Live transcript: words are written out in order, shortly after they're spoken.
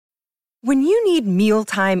When you need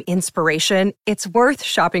mealtime inspiration, it's worth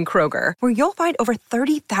shopping Kroger, where you'll find over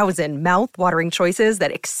 30,000 mouth-watering choices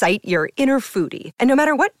that excite your inner foodie. And no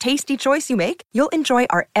matter what tasty choice you make, you'll enjoy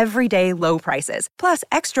our everyday low prices, plus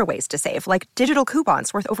extra ways to save, like digital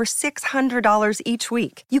coupons worth over $600 each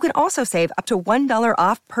week. You can also save up to $1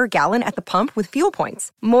 off per gallon at the pump with fuel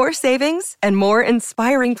points. More savings and more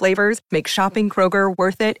inspiring flavors make shopping Kroger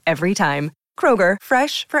worth it every time. Kroger,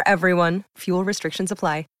 fresh for everyone. Fuel restrictions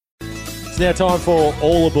apply. It's now time for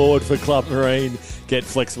All Aboard for Club Marine. Get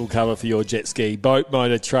flexible cover for your jet ski, boat,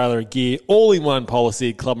 motor, trailer and gear, all in one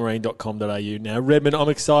policy, clubmarine.com.au. Now, Redmond, I'm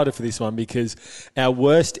excited for this one because our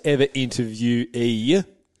worst ever interviewee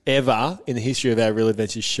ever in the history of our Real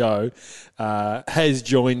Adventures show has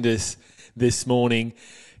joined us this morning.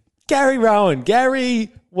 Gary Rowan. Gary,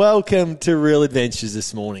 welcome to Real Adventures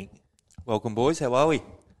this morning. Welcome, boys. How are we?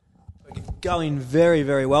 Going very,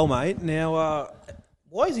 very well, mate. Now,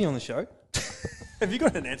 why is he on the show? Have you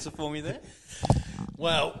got an answer for me there?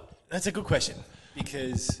 Well, that's a good question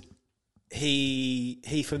because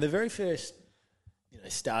he from the very first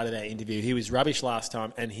start of our interview, he was rubbish last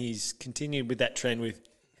time, and he's continued with that trend with,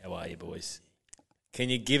 how are you, boys? Can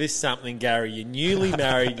you give us something, Gary? You're newly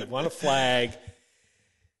married, you've won a flag.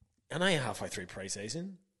 I know you're halfway through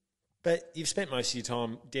pre-season, but you've spent most of your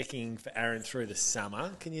time decking for Aaron through the summer.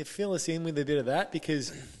 Can you fill us in with a bit of that?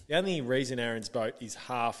 Because the only reason Aaron's boat is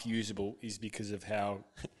half usable is because of how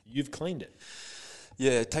you've cleaned it.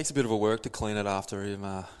 Yeah, it takes a bit of a work to clean it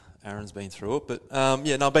after Aaron's been through it. But,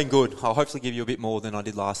 I've been good. I'll hopefully give you a bit more than I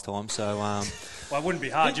did last time. So, well, it wouldn't be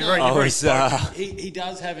hard. You're very He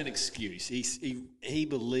does have an excuse. He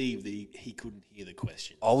believed he couldn't hear the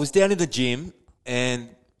question. I was down in the gym and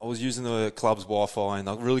I was using the club's Wi-Fi and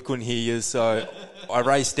I really couldn't hear you, so I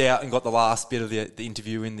raced out and got the last bit of the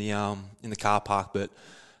interview in the car park. But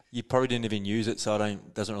you probably didn't even use it, so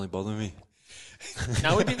it doesn't really bother me.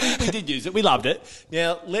 No, we did use it. We loved it.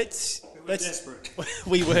 Now let's desperate.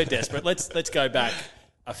 We were desperate. Let's go back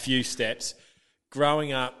a few steps.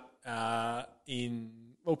 Growing up in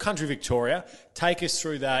country Victoria, take us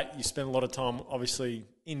through that. You spent a lot of time, obviously,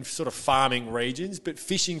 in sort of farming regions, but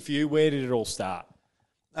fishing for you. Where did it all start?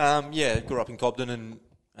 Grew up in Cobden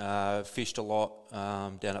and fished a lot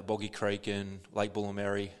down at Boggy Creek and Lake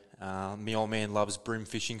Bullamary. My old man loves bream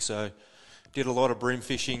fishing, so did a lot of bream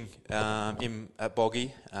fishing at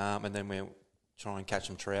Boggy, and then we try and catch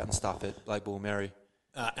some trout and stuff at Lake Bullamary.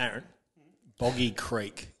 Aaron, Boggy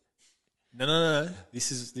Creek. No.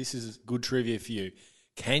 This is good trivia for you.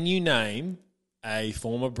 Can you name a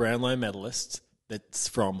former Brownlow medalist that's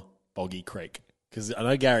from Boggy Creek? Because I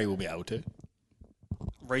know Gary will be able to.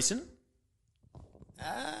 Recent?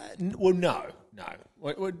 No.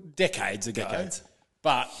 Decades ago.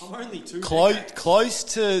 But I'm only close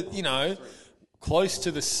to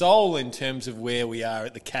the soul in terms of where we are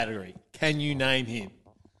at the category. Can you name him?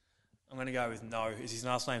 I'm going to go with no. Is his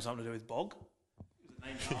last name something to do with bog?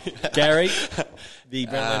 Gary, the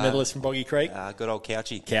Brownlow medalist from Boggy Creek. Good old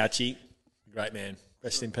Couchy. Couchy, great man.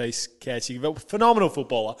 Rest in peace, Couchy. Phenomenal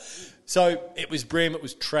footballer. So it was bream, it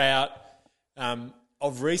was trout.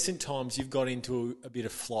 Of recent times, you've got into a bit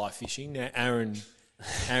of fly fishing. Now, Aaron,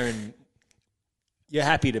 you're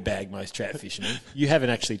happy to bag most trout fishermen. You haven't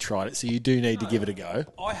actually tried it, so you do need to give it a go.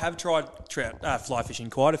 I have tried fly fishing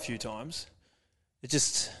quite a few times.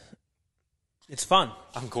 It's fun.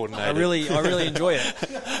 Uncoordinated. I really enjoy it.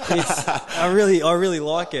 I really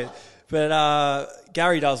like it. But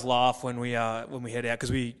Gary does laugh when we head out because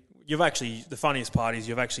the funniest part is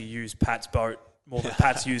you've actually used Pat's boat more than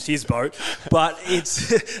Pat's used his boat, but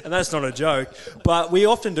and that's not a joke. But we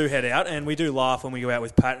often do head out, and we do laugh when we go out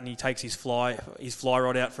with Pat, and he takes his fly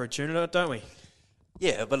rod out for a tuna, don't we?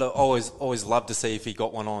 Yeah, but I always love to see if he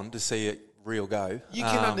got one on to see it real go. You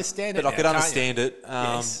can understand it, but I could understand it.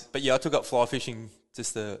 Yes. But yeah, I took up fly fishing,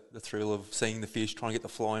 just the thrill of seeing the fish, trying to get the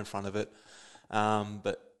fly in front of it.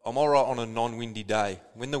 But I'm all right on a non-windy day.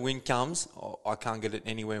 When the wind comes, I can't get it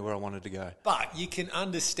anywhere where I wanted to go. But you can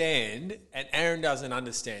understand, and Aaron doesn't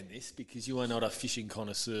understand this because you are not a fishing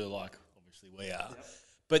connoisseur like obviously we are,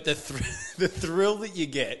 but the thrill that you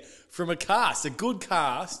get from a good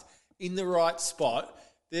cast in the right spot,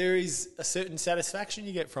 there is a certain satisfaction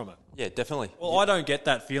you get from it. Yeah, definitely. Well, I don't get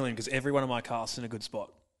that feeling because every one of my casts in a good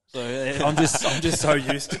spot. So I'm just so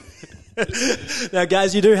used to it. Now,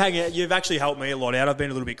 guys, you do hang out. You've actually helped me a lot out. I've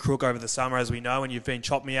been a little bit crook over the summer, as we know, and you've been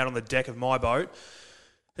chopping me out on the deck of my boat.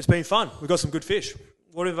 It's been fun. We've got some good fish.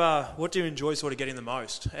 What do you enjoy sort of getting the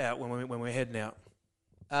most out when we're heading out?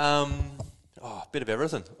 A bit of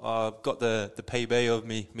everything. I've got the PB of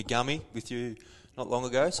me gummy with you not long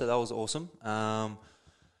ago, so that was awesome.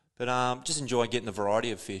 But just enjoy getting the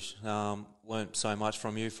variety of fish. Learned so much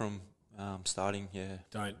from you from starting,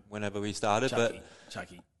 whenever we started.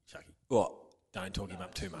 Chucky. What? Don't talk him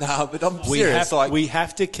up too much. No, but I'm serious. We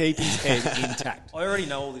have to keep his head intact. I already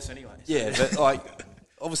know all this anyway. So. Yeah, but like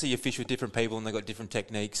obviously you fish with different people and they've got different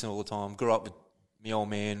techniques and all the time. Grew up with my old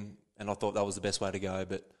man and I thought that was the best way to go,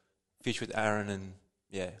 but fish with Aaron and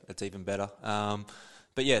that's even better.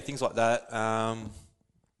 But yeah, things like that.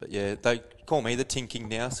 But yeah, they call me the Tin King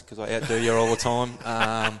now because I outdo you all the time.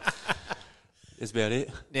 That's about it.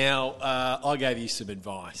 Now, I gave you some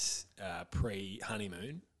advice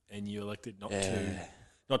pre-honeymoon, and you elected not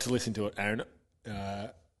to listen to it, Aaron.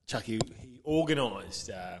 Chucky, he organised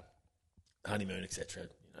honeymoon, etc.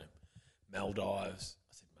 Maldives.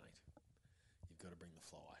 I said, mate, you've got to bring the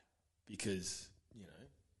fly because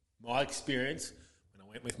my experience when I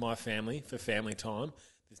went with my family for family time,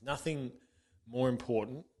 there's nothing more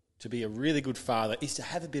important to be a really good father is to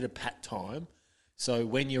have a bit of pat time. So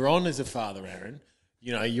when you're on as a father, Aaron,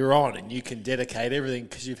 you're on and you can dedicate everything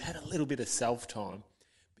because you've had a little bit of self-time.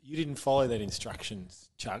 But you didn't follow that instructions,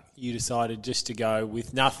 Chuck. You decided just to go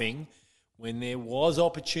with nothing when there was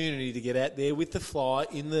opportunity to get out there with the fly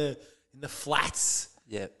in the flats.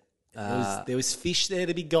 Yep. There was fish there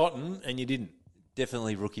to be gotten and you didn't.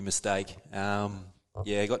 Definitely rookie mistake. I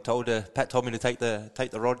got told Pat told me to take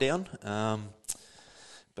the rod down.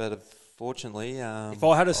 But unfortunately, if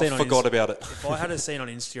I had forgot about it. If I had seen on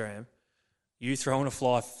Instagram, you throwing a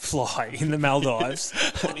fly in the Maldives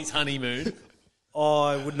on his honeymoon,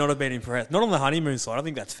 I would not have been impressed. Not on the honeymoon side. I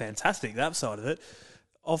think that's fantastic. That side of it.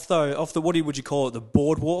 Off the what would you call it? The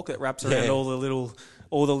boardwalk that wraps around all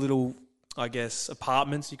the little. I guess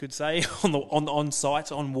apartments you could say on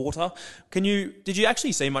site on water. Did you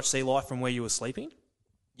actually see much sea life from where you were sleeping?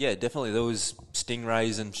 Yeah, definitely. There was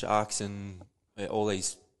stingrays and sharks and all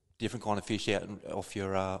these different kind of fish out off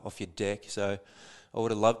your deck. So I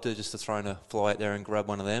would have loved to throw in a fly out there and grab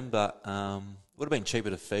one of them, but would have been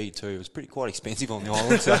cheaper to feed too. It was quite expensive on the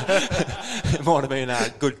island, so it might have been a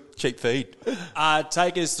good cheap feed.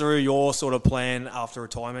 Take us through your sort of plan after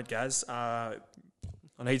retirement, Gaz. I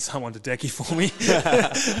need someone to decky for me.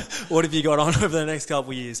 What have you got on over the next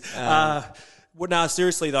couple of years?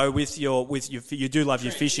 Seriously though, you do love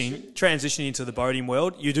your fishing. Transitioning into the boating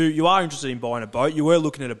world, you are interested in buying a boat. You were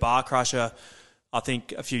looking at a bar crusher, I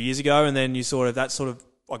think, a few years ago, and then that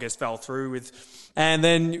I guess fell through with. And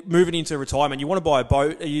then moving into retirement, you want to buy a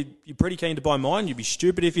boat. You're pretty keen to buy mine. You'd be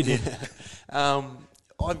stupid if you did. I'm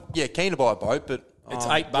keen to buy a boat, but. It's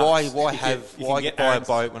 $8. Why buy a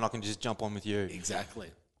boat when I can just jump on with you? Exactly.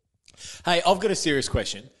 Hey, I've got a serious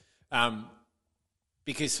question.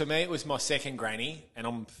 Because for me, it was my second granny, and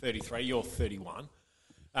I'm 33, you're 31.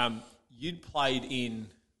 You'd played in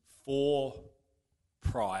 4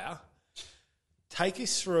 prior. Take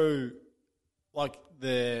us through,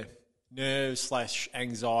 the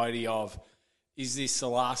nerves/anxiety of, is this the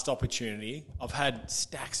last opportunity? I've had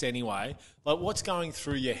stacks anyway. What's going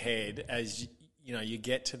through your head as you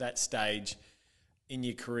get to that stage in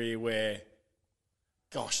your career where,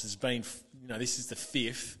 gosh, there's been, this is the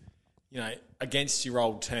 5th, against your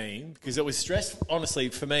old team, because it was stressful. Honestly,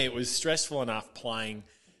 for me, it was stressful enough playing,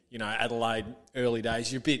 Adelaide early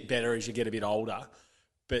days. You're a bit better as you get a bit older,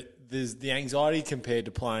 but there's the anxiety compared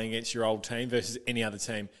to playing against your old team versus any other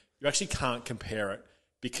team. You actually can't compare it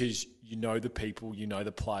because you know the people, you know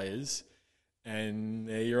the players, and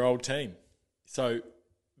they're your old team. So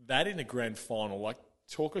that in a grand final,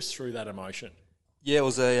 talk us through that emotion. Yeah, it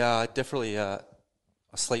was definitely a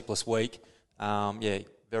sleepless week.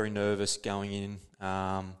 Very nervous going in.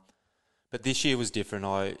 But this year was different.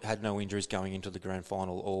 I had no injuries going into the grand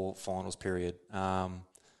final or finals period.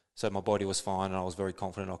 So my body was fine and I was very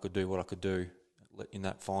confident I could do what I could do in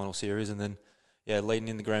that final series. And then, leading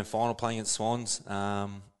in the grand final, playing against Swans, I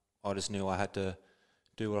just knew I had to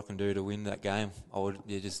do what I can do to win that game. I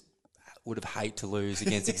would have hated to lose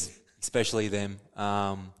against especially them.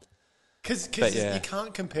 Because you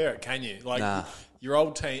can't compare it, can you? Nah. Your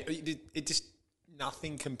old team, it just,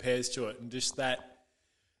 nothing compares to it. And just that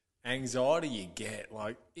anxiety you get,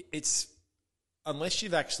 it's, unless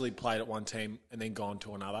you've actually played at one team and then gone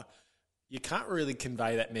to another, you can't really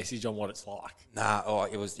convey that message on what it's like.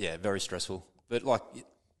 It was, very stressful. But like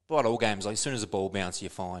all games, as soon as the ball bounces,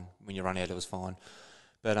 you're fine. When you run out, it was fine.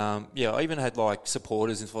 But, I even had,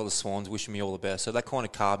 supporters for the Swans wishing me all the best. So that kind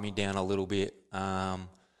of calmed me down a little bit.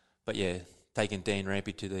 But, taking Dan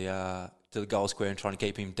Rampy to the goal square and trying to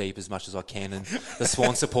keep him deep as much as I can. And the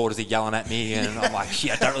Swan supporters are yelling at me. And I'm like,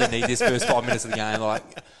 I don't really need this first 5 minutes of the game.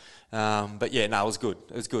 It was good.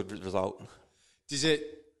 It was a good result. Does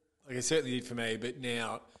it, it certainly did for me, but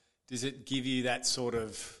now, does it give you that sort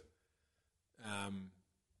of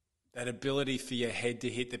that ability for your head to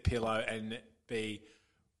hit the pillow and be,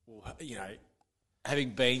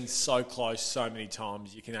 having been so close so many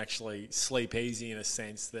times, you can actually sleep easy in a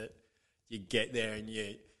sense that you get there and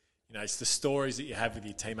it's the stories that you have with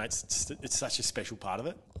your teammates. It's such a special part of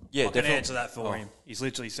it. Yeah, I can answer that for him. He's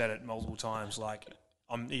literally said it multiple times. Like,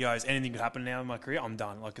 he goes, anything could happen now in my career, I'm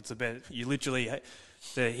done. Like, it's a bit, you literally,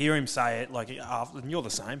 to hear him say it, like, and you're the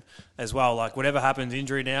same as well. Like, whatever happens,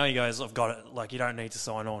 injury now, he goes, I've got it. Like, you don't need to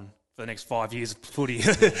sign on for the next 5 years of footy.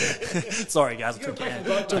 Sorry, guys.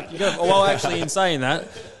 Well, actually, in saying that,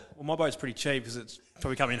 my boat's pretty cheap because it's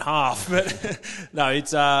probably coming in half. But no,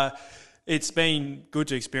 it's been good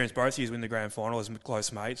to experience both years win the grand final as a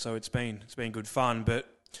close mate. So it's been good fun. But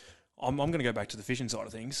I'm going to go back to the fishing side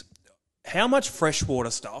of things. How much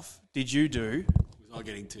freshwater stuff did you do? Was I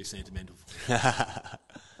getting too sentimental?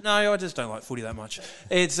 No, I just don't like footy that much.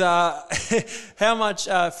 It's how much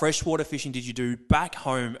freshwater fishing did you do back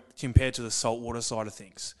home compared to the saltwater side of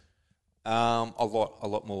things? A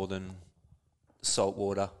lot more than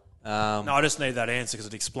saltwater. No, I just need that answer because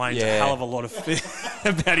it explains a hell of a lot of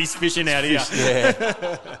about his fishing out here.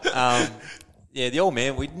 Yeah, the old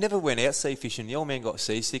man, we never went out sea fishing. The old man got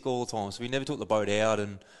seasick all the time, so we never took the boat out.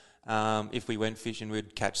 And if we went fishing,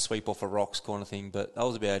 we'd catch sweep off of rocks kind of thing. But that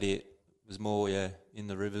was about it. It was more, in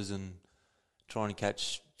the rivers and trying to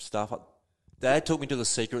catch stuff. Dad took me to the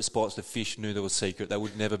secret spots. The fish knew there was secret. They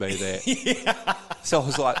would never be there. So I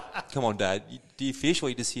was like, come on, Dad, do you fish or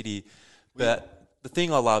you just sit here? But the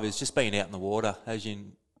thing I love is just being out in the water. As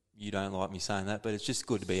you don't like me saying that, but it's just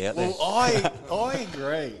good to be out there. Well, I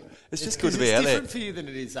agree. It's just good to be out there. It's different for you than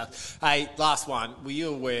it is us. Hey, last one. Were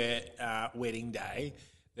you aware, wedding day,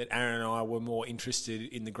 that Aaron and I were more interested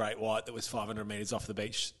in the great white that was 500 metres off the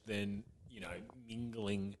beach than,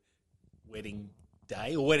 mingling wedding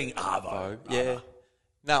day or wedding arvo? Yeah.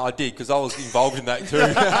 No, I did because I was involved in that too.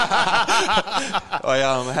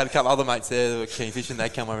 I had a couple other mates there that were keen fishing. They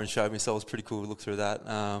come over and showed me, so it was pretty cool to look through that.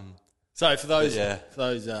 So for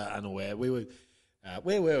those unaware, we were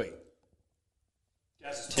where were we?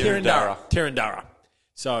 Tirrandurra.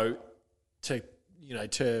 So to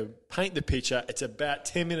paint the picture, it's about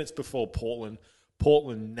 10 minutes before Portland.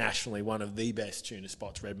 Portland, nationally, one of the best tuna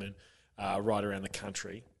spots, Redmond, right around the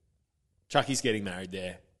country. Chucky's getting married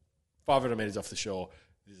there. 500 metres off the shore.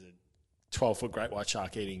 There's a 12-foot great white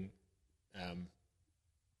shark eating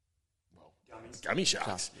gummy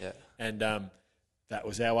sharks. Yeah. And that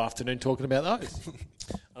was our afternoon talking about those.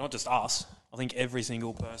 Not just us. I think every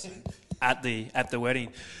single person at the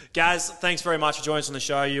wedding. Gaz, thanks very much for joining us on the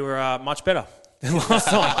show. You were much better than last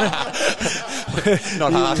time.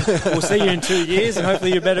 Not hard. We'll see you in 2 years and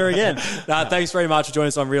hopefully you're better again. Thanks very much for joining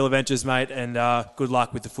us on Real Adventures, mate, and good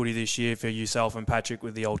luck with the footy this year for yourself and Patrick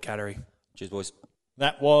with the old cattery. Cheers, boys.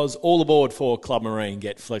 That was all aboard for Club Marine.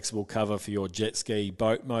 Get flexible cover for your jet ski,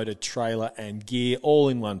 boat, motor, trailer and gear, all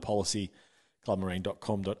in one policy.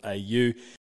 clubmarine.com.au.